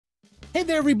Hey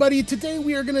there everybody, today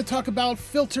we are going to talk about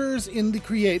filters in the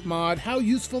Create mod, how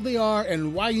useful they are,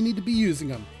 and why you need to be using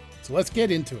them. So let's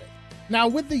get into it. Now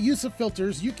with the use of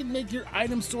filters, you can make your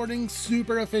item sorting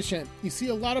super efficient. You see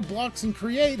a lot of blocks in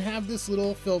Create have this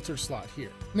little filter slot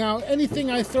here. Now anything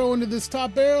I throw into this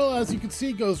top barrel, as you can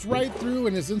see, goes right through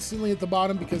and is instantly at the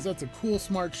bottom because that's a cool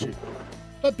smart chute.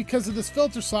 But because of this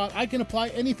filter slot, I can apply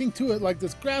anything to it like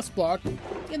this grass block,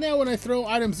 and now when I throw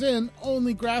items in,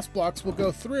 only grass blocks will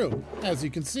go through, as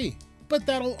you can see. But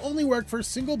that'll only work for a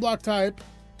single block type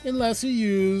unless you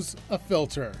use a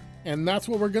filter. And that's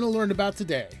what we're going to learn about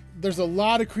today. There's a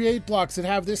lot of Create blocks that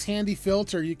have this handy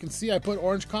filter. You can see I put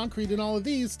orange concrete in all of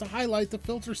these to highlight the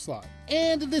filter slot.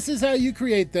 And this is how you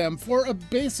create them. For a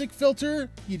basic filter,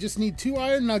 you just need 2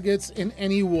 iron nuggets in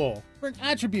any wool. For an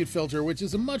attribute filter, which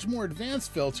is a much more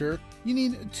advanced filter, you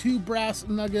need 2 brass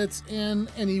nuggets in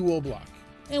any wool block.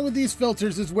 And with these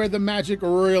filters is where the magic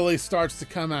really starts to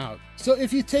come out. So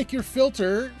if you take your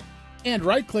filter and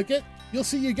right click it, you'll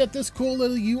see you get this cool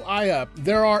little UI up.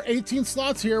 There are 18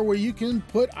 slots here where you can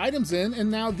put items in,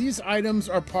 and now these items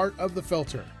are part of the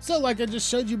filter. So like I just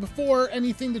showed you before,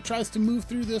 anything that tries to move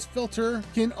through this filter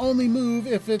can only move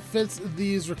if it fits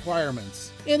these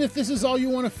requirements. And if this is all you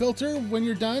want to filter, when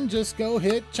you're done, just go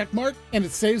hit check mark and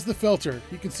it saves the filter.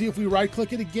 You can see if we right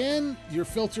click it again, your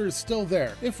filter is still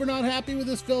there. If we're not happy with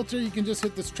this filter, you can just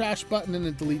hit this trash button and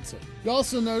it deletes it. You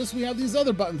also notice we have these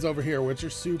other buttons over here, which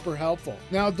are super helpful.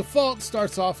 Now default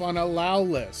starts off on allow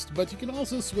list, but you can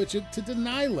also switch it to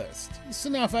deny list.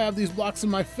 So now if I have these blocks in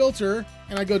my filter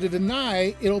and I go to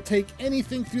deny, it'll take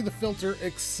anything through the filter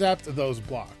except those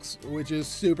blocks, which is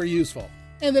super useful.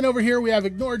 And then over here we have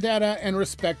ignore data and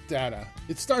respect data.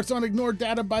 It starts on ignore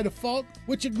data by default,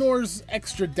 which ignores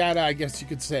extra data, I guess you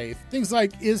could say. Things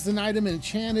like, is an item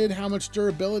enchanted, how much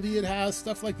durability it has,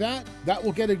 stuff like that. That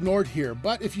will get ignored here.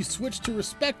 But if you switch to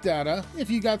respect data, if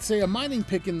you got, say, a mining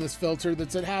pick in this filter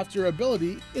that's at half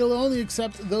durability, it'll only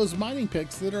accept those mining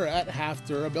picks that are at half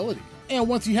durability. And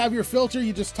once you have your filter,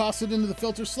 you just toss it into the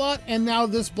filter slot, and now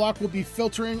this block will be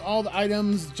filtering all the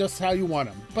items just how you want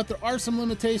them. But there are some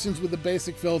limitations with the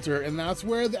basic filter, and that's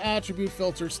where the attribute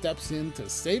filter steps in to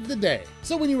save the day.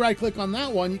 So when you right click on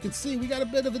that one, you can see we got a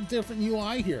bit of a different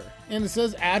UI here. And it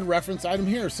says add reference item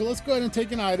here. So let's go ahead and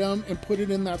take an item and put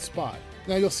it in that spot.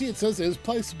 Now you'll see it says is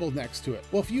placeable next to it.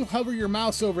 Well, if you hover your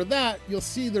mouse over that, you'll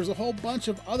see there's a whole bunch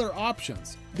of other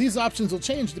options. These options will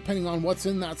change depending on what's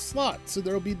in that slot. So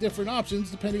there will be different options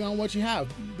depending on what you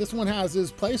have. This one has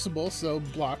is placeable, so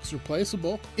blocks are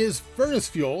placeable. Is furnace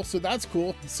fuel, so that's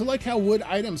cool. So like how wood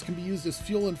items can be used as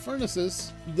fuel in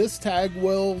furnaces, this tag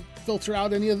will filter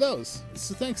out any of those.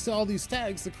 So thanks to all these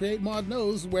tags, the Create mod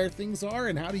knows where things are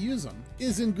and how to use them.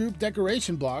 Is in group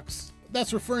decoration blocks.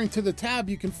 That's referring to the tab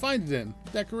you can find it in,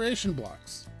 decoration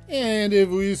blocks. And if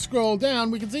we scroll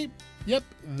down, we can see, yep,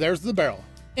 there's the barrel.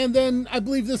 And then I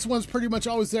believe this one's pretty much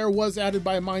always there, was added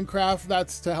by Minecraft.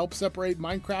 That's to help separate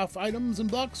Minecraft items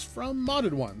and blocks from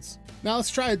modded ones. Now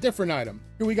let's try a different item.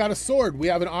 Here we got a sword. We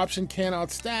have an option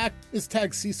cannot stack, is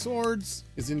tag C swords,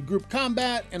 is in group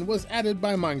combat, and was added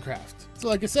by Minecraft. So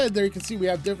like I said, there you can see we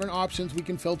have different options we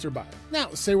can filter by. Now,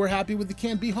 say we're happy with the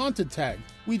can be haunted tag.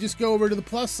 We just go over to the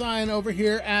plus sign over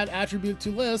here, add attribute to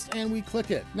list, and we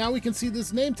click it. Now we can see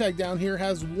this name tag down here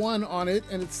has 1 on it,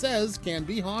 and it says can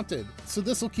be haunted. So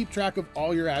this will keep track of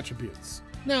all your attributes.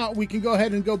 Now we can go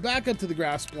ahead and go back up to the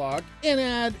grass block and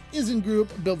add is in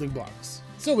group building blocks.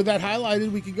 So with that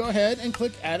highlighted, we can go ahead and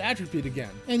click add attribute again.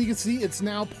 And you can see it's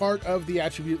now part of the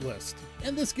attribute list.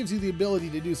 And this gives you the ability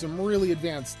to do some really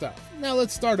advanced stuff. Now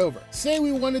let's start over. Say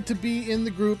we want it to be in the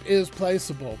group is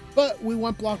placeable, but we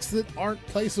want blocks that aren't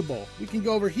placeable. We can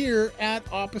go over here, add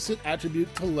opposite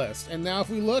attribute to list. And now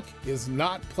if we look, is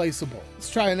not placeable.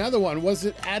 Let's try another one. Was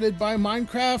it added by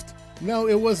Minecraft? No,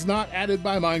 it was not added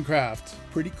by Minecraft.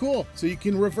 Pretty cool. So you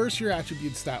can reverse your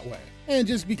attributes that way. And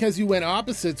just because you went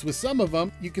opposites with some of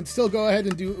them, you can still go ahead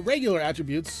and do regular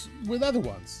attributes with other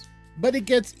ones. But it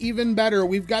gets even better.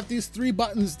 We've got these 3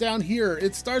 buttons down here.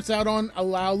 It starts out on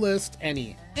allow list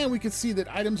any. And we can see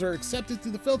that items are accepted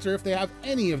through the filter if they have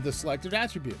any of the selected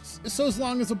attributes. So as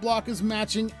long as a block is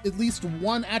matching at least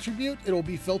 1 attribute, it'll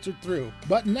be filtered through.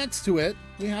 But next to it,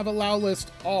 we have allow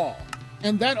list all.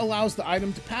 And that allows the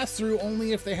item to pass through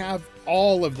only if they have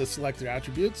all of the selected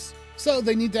attributes. So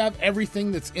they need to have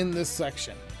everything that's in this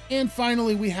section. And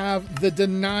finally, we have the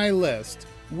deny list,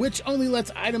 which only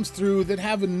lets items through that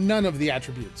have none of the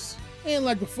attributes. And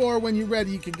like before, when you're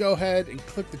ready, you can go ahead and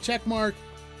click the check mark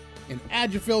and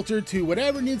add your filter to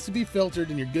whatever needs to be filtered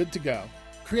and you're good to go.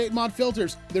 Create mod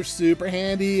filters. They're super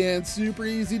handy and super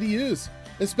easy to use.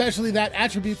 especially that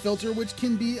attribute filter, which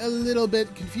can be a little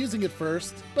bit confusing at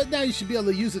first, but now you should be able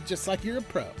to use it just like you're a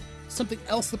pro. Something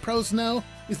else the pros know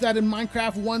is that in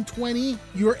Minecraft 1.20,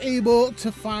 you're able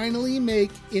to finally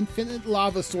make infinite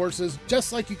lava sources,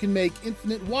 just like you can make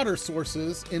infinite water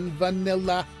sources in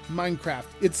vanilla Minecraft.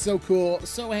 It's so cool,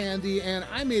 so handy, and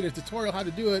I made a tutorial how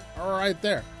to do it right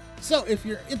there. So if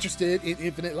you're interested in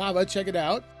infinite lava, check it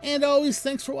out. And always,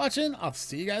 thanks for watching. I'll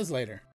see you guys later.